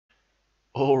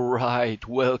Alright,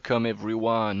 welcome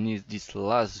everyone in this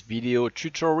last video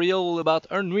tutorial about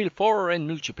Unreal 4 and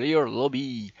multiplayer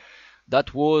lobby.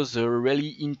 That was a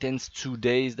really intense 2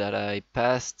 days that I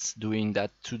passed doing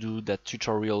that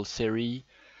tutorial series.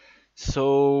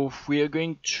 So we are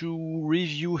going to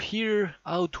review here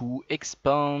how to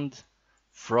expand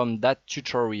from that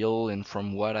tutorial and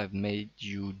from what I've made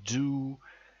you do.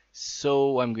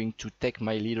 So I'm going to take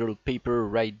my little paper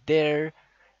right there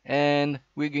and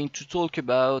we're going to talk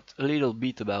about a little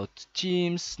bit about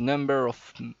teams, a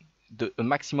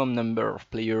maximum number of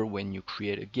players when you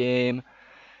create a game.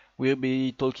 We'll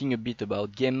be talking a bit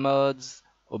about game mods,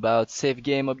 about save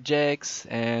game objects,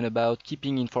 and about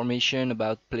keeping information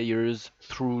about players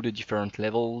through the different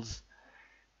levels.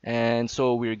 And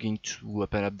so we're going to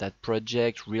open up that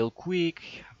project real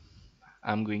quick.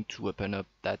 I'm going to open up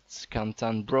that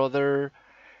content browser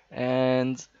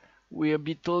and we'll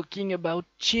be talking about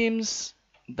teams.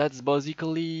 That's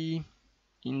basically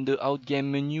in the outgame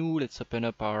menu. Let's open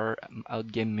up our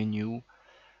outgame menu.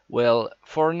 Well,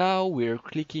 for now we're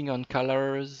clicking on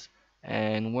colors,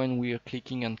 and when we're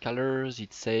clicking on colors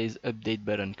it says update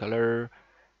button color,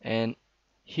 and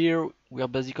here we are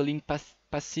basically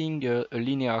passing a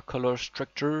linear color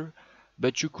structure,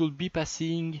 but you could be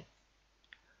passing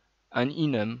an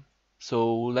enum.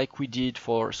 So like we did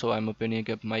so I'm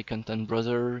opening up my content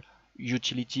browser,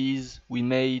 utilities, we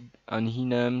made an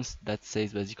enum that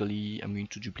says, basically I'm going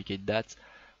to duplicate that.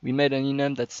 We made an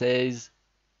enum that says,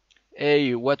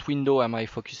 hey, what window am I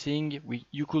focusing?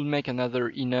 You could make another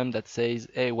enum that says,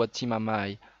 hey, what team am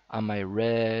I? Am I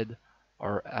red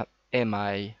or am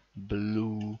I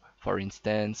blue, for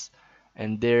instance?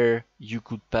 And there you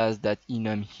could pass that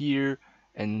enum here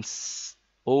and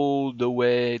all the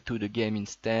way to the game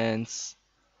instance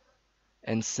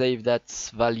and save that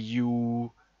value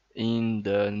in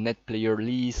the net player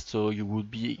list, so you will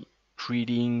be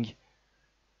creating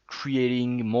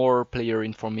more player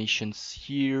informations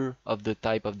here of the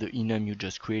type of the enum you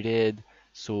just created,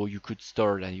 so you could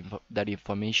store that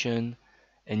information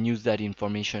and use that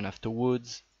information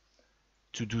afterwards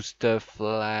to do stuff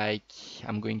like,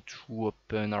 I'm going to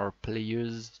open our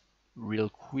players real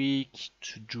quick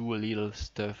to do a little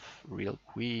stuff real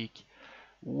quick.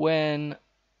 When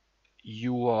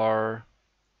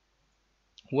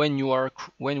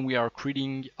we are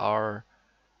creating our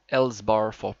else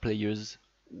bar for players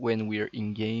when we're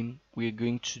in game, we're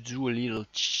going to do a little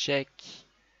check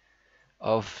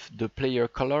of the player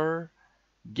color,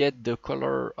 get the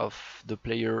color of the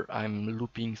player I'm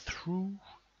looping through.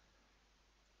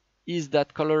 Is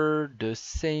that color the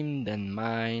same than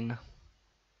mine?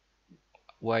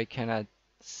 Why can't I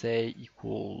say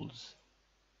equals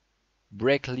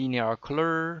break linear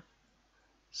color?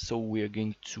 So we're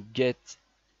going to get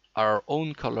our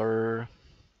own color,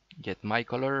 get my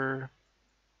color,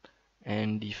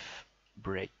 and if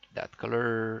break that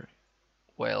color,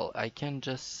 well, can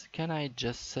I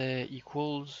just say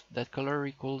equals that color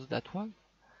equals that one?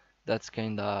 That's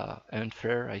kinda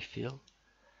unfair, I feel.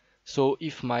 So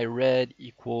if my red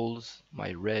equals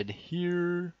my red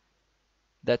here,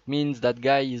 that means that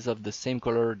guy is of the same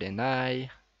color than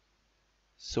I.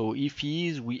 So if he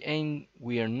is, we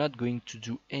are not going to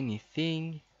do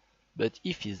anything, but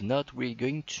if he's not, we're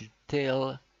going to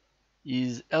tell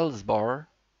is else bar.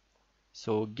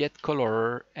 So get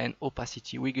color and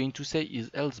opacity. We're going to say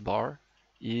is else bar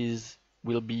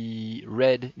will be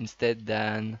red instead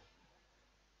than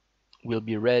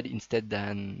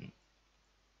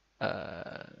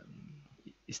uh,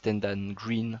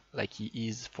 green like he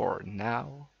is for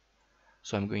now.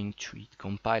 So I'm going to hit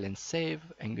compile and save.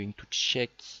 I'm going to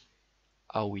check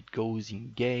how it goes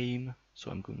in game. So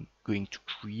I'm going to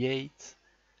create.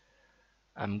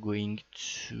 I'm going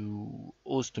to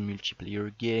host a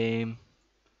multiplayer game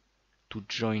to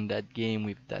join that game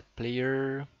with that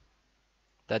player.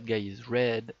 That guy is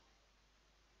red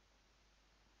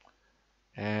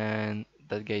and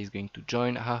that guy is going to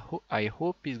join. I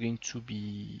hope he's going to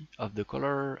be of the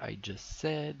color I just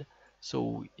said.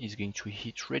 So he's going to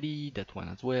hit ready, that one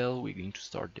as well. We're going to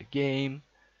start the game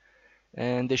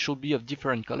and they should be of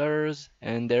different colors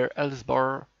and their else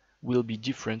bar will be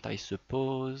different, I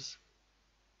suppose.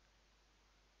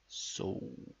 So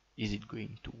is it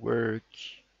going to work?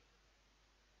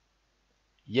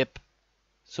 Yep.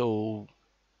 So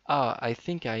I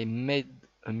think I made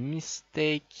a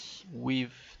mistake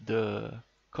with the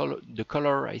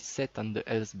color I set on the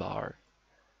else bar.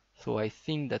 So I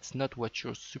think that's not what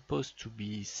you're supposed to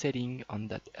be setting on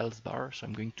that else bar. So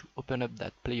I'm going to open up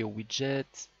that player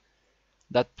widget,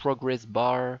 that progress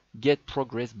bar, get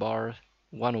progress bar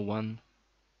 101,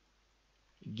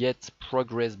 get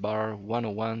progress bar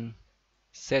 101.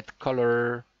 set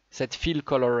color, set fill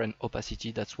color and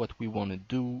opacity. That's what we want to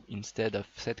do instead of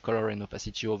set color and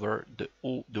opacity over the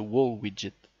whole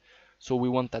widget. So we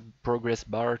want that progress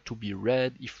bar to be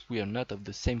red if we are not of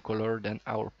the same color than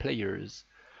our players.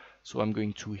 So I'm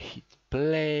going to hit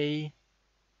play.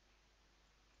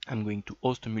 I'm going to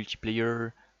host a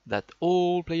multiplayer that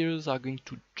all players are going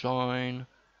to join.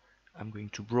 I'm going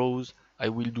to browse. I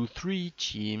will do 3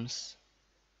 teams.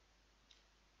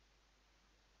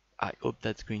 I hope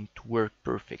that's going to work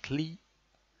perfectly.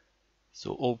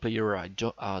 So all players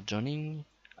are joining.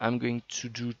 I'm going to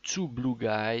do 2 blue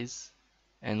guys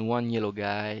and 1 yellow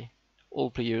guy. All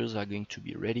players are going to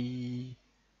be ready.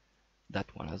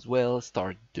 That one as well.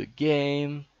 Start the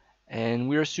game. And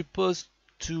we are supposed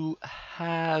to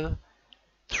have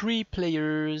 3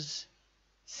 players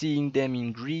seeing them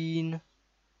in green,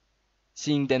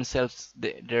 seeing themselves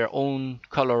their own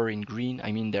color in green.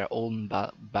 I mean their own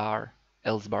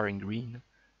else bar in green.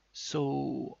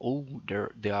 So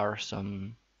there are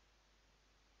some.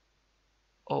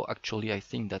 Oh, actually, I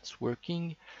think that's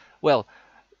working. Well,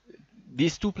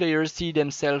 these 2 players see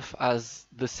themselves as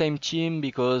the same team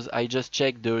because I just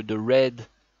checked the red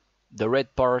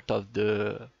part of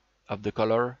the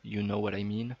color. You know what I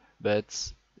mean.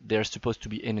 But they're supposed to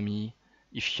be enemy.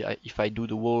 If I do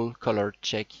the whole color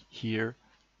check here,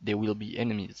 they will be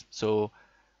enemies. So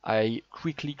I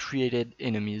quickly created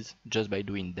enemies just by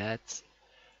doing that.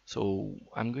 So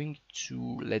I'm going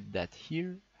to let that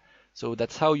here. So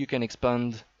that's how you can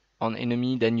expand on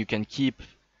enemy. Then you can keep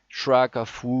track of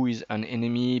who is an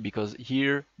enemy, because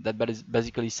here that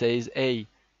basically says, hey,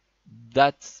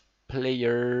 that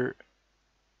player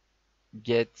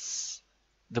gets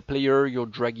the player you're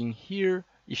dragging here.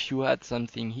 If you add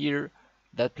something here,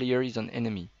 that player is an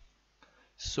enemy.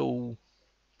 So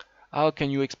how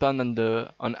can you expand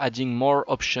on adding more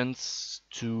options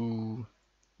to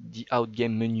the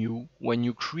outgame menu when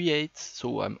you create?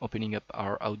 So I'm opening up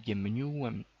our outgame menu,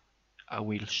 and I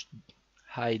will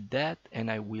hide that, and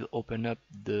I will open up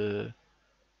the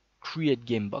create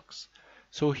game box.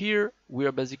 So here we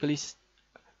are basically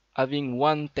having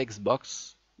one text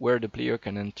box where the player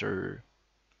can enter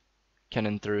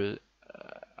an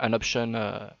option,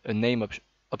 an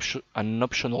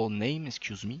optional name,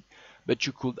 excuse me. But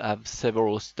you could have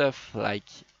several stuff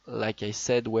like I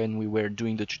said when we were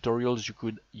doing the tutorials.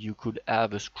 You could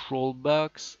have a scroll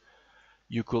box.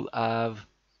 You could have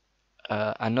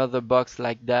another box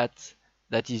like that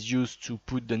is used to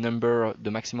put the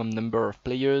maximum number of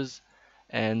players.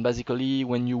 And basically,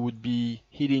 when you would be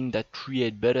hitting that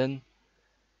create button,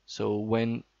 so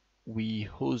when we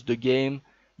host the game,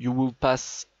 you will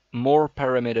pass more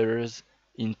parameters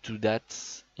into that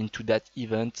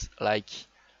event, like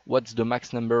what's the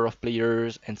max number of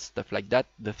players and stuff like that,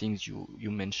 the things you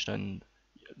mentioned,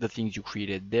 the things you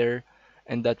created there,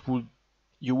 and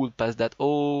you will pass that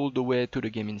all the way to the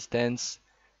game instance.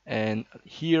 And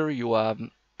here you have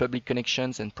public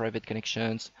connections and private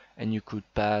connections, and you could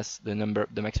pass the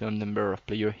maximum number of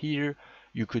players here.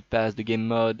 You could pass the game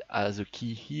mode as a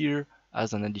key here,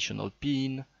 as an additional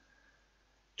pin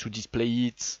to display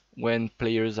it when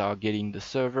players are getting the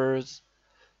servers.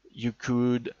 You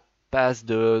could pass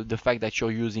the fact that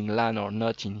you're using LAN or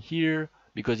not in here,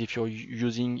 because if you're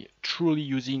truly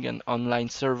using an online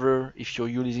server, if you're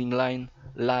using LAN,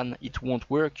 it won't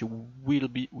work. You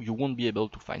won't be able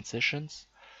to find sessions.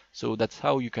 So that's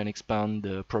how you can expand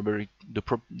the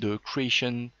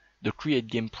create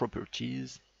game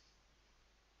properties.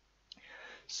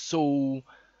 So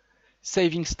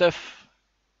saving stuff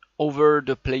over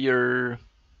the player,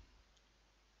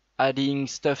 adding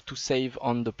stuff to save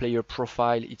on the player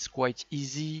profile, it's quite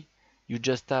easy. You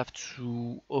just have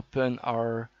to open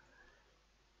up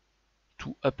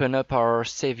our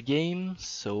save game.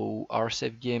 So our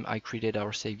save game, I created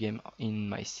our save game in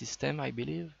my system, I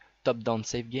believe, top-down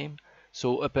save game.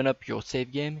 So open up your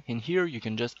save game, and here you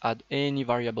can just add any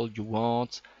variable you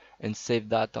want and save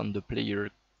that on the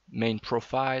player main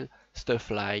profile.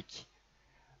 Stuff like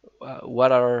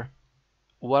what are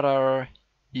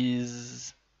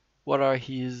his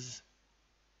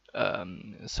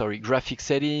graphic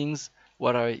settings,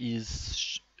 what are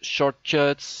his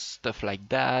shortcuts, stuff like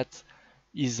that,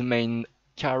 his main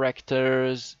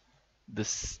characters,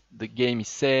 the game is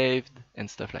saved, and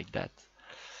stuff like that.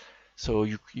 So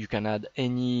you can add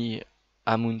any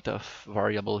amount of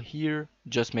variable here.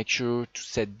 Just make sure to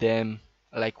set them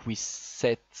like we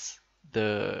set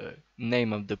the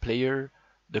name of the player.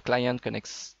 The button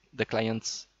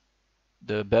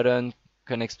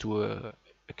connects to a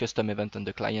custom event on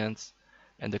the client,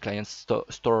 and the client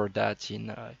store that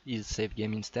in his save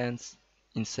game instance,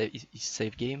 his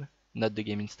save game, not the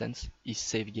game instance, his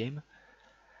save game.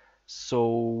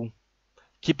 So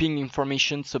keeping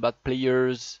informations about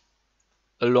players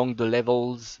along the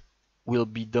levels will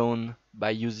be done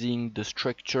by using the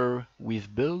structure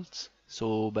we've built.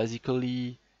 So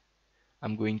basically,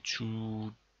 I'm going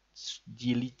to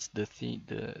delete the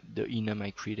enum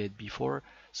I created before.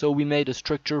 So we made a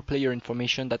structure player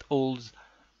information that holds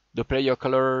the player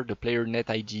color, the player net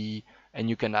ID, and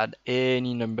you can add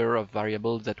any number of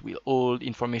variables that will hold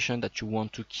information that you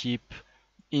want to keep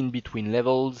in between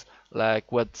levels, like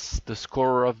what's the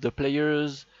score of the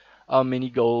players, how many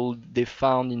gold they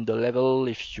found in the level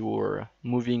if you're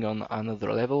moving on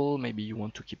another level, maybe you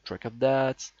want to keep track of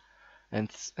that, and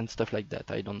stuff like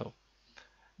that, I don't know.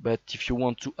 But if you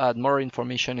want to add more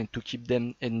information and to keep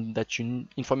them, and that you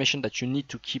information that you need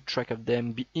to keep track of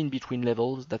them in between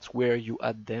levels, that's where you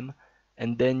add them,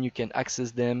 and then you can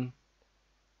access them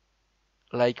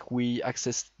like we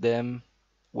accessed them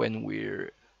when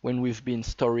we've been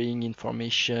storing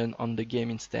information on the game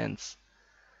instance.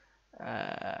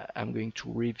 I'm going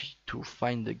to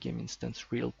find the game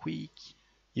instance real quick.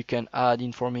 You can add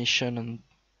information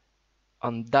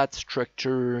on that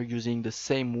structure using the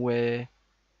same way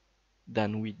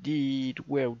than we did.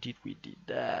 Where did we did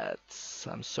that?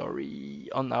 I'm sorry.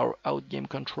 On our outgame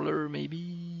controller,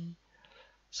 maybe.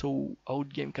 So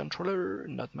outgame controller,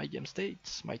 not my game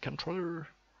states, my controller.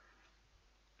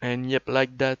 And yep,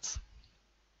 like that.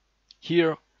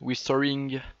 Here we're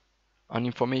storing an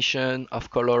information of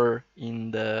color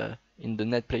in the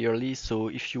net player list. So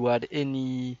if you add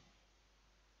any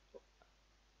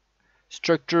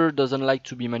structure, doesn't like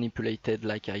to be manipulated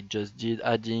like I just did,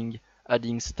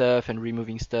 adding stuff and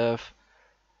removing stuff,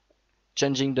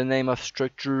 changing the name of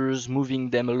structures, moving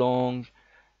them along.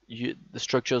 The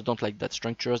structures don't like that.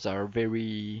 Structures are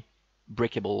very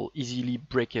breakable, easily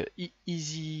broke,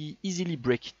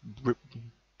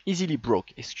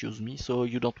 excuse me. So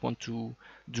you don't want to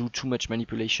do too much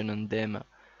manipulation on them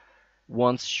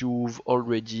once you've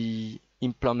already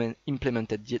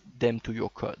implemented them to your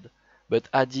code. But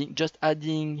just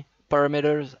adding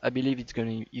parameters, I believe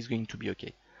is going to be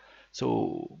okay.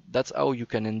 So that's how you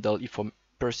can handle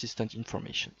persistent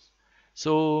information.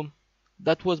 So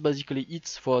that was basically it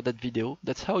for that video.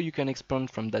 That's how you can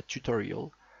expand from that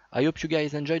tutorial. I hope you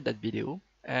guys enjoyed that video,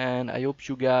 and I hope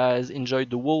you guys enjoyed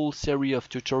the whole series of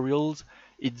tutorials.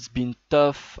 It's been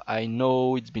tough, I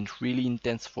know, it's been really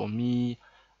intense for me.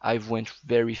 I've went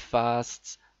very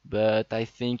fast, but I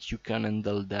think you can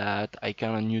handle that. I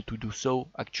kind of knew to do so,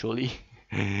 actually.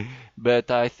 But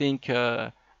I think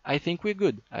we're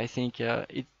good. I think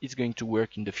it's going to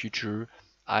work in the future.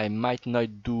 I might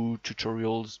not do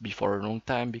tutorials before a long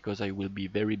time because I will be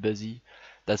very busy.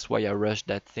 That's why I rushed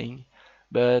that thing.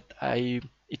 But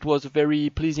it was a very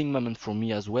pleasing moment for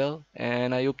me as well,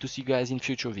 and I hope to see you guys in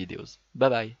future videos. Bye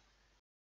bye.